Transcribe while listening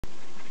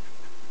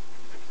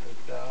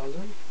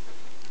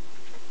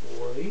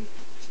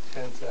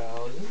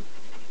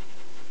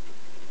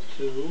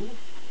2,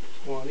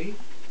 20,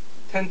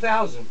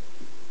 10,000.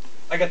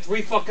 I got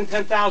 3 fucking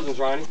 10,000s,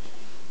 Ronnie.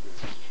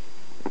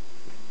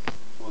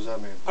 What does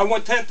that mean? I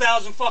won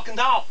 10,000 fucking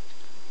dollars.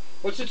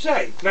 What's it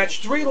say?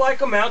 Match 3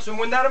 like amounts and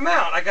win that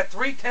amount. I got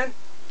 3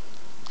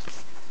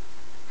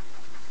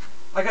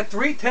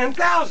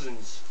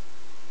 10,000s.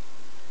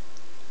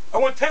 I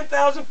won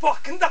 10,000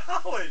 fucking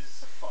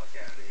dollars. Fuck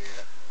out of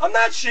here. I'm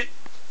not shit.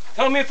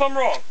 Tell me if I'm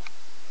wrong.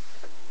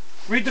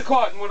 Read the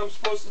card and what I'm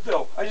supposed to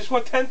do. I just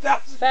won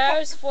 10,000.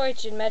 Pharaoh's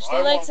fortune. Match the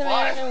I likes won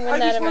amount 5. and win I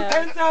that just won amount.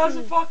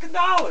 10,000 fucking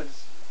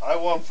dollars. I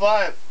won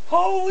 5.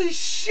 Holy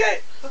shit!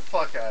 Get the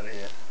fuck out of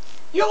here.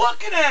 You're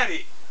looking at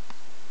it.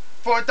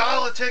 For a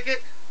 $1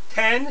 ticket?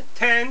 10,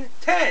 10,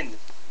 10.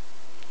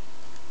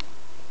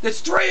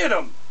 There's 3 of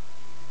them.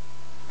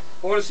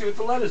 I want to see what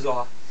the letters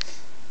are.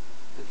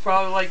 It's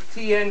probably like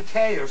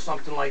TNK or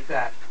something like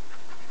that.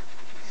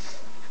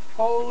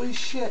 Holy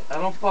shit, I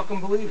don't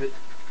fucking believe it.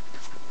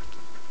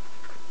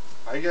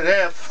 I get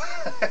half.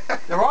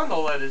 There are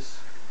no letters.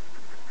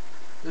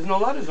 There's no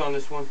letters on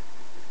this one.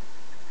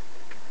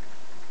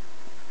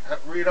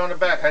 Read on the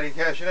back. How do you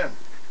cash it in?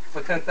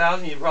 For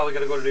 10,000, you probably got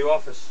to go to the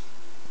office.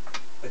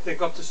 I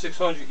think up to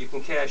 600 you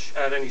can cash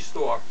at any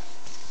store.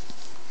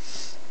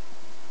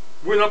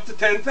 Win up to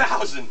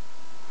 10,000.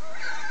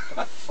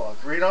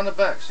 Fuck. Read on the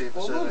back. See if it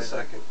Hold says on a anything.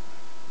 second.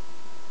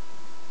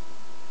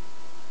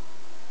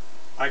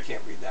 I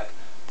can't read that.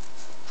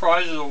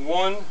 Prizes of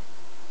 1,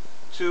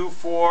 2,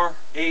 4,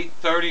 8,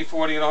 30,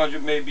 40, and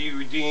 100 may be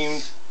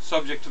redeemed,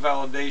 subject to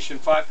validation.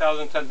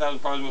 5,000, 10,000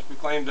 prizes must be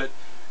claimed at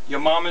your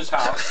mama's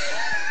house.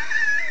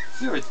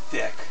 You're a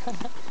dick.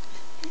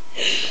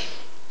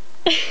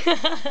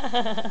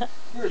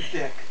 You're a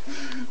dick.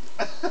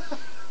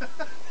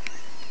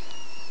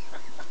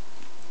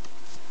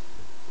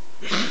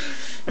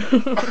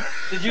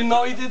 Did you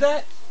know he did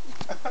that?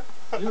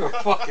 You're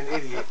a fucking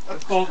idiot.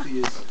 Both of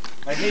you.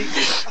 I hate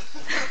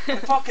you. I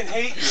fucking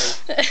hate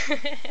you.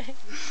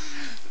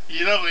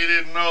 You know he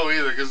didn't know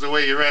either because the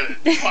way you read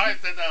it.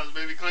 5,000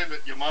 maybe claimed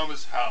at your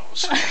mama's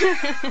house.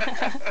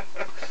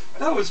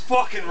 That was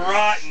fucking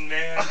rotten,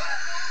 man.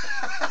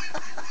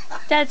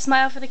 Dad,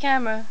 smile for the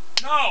camera.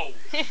 No!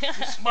 You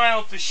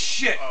smiled for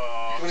shit.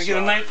 Oh, I'm gonna get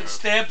a knife and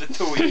stab the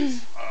 2 of you.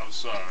 I'm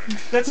sorry.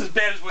 That's as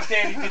bad as what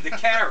Danny did to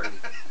Karen.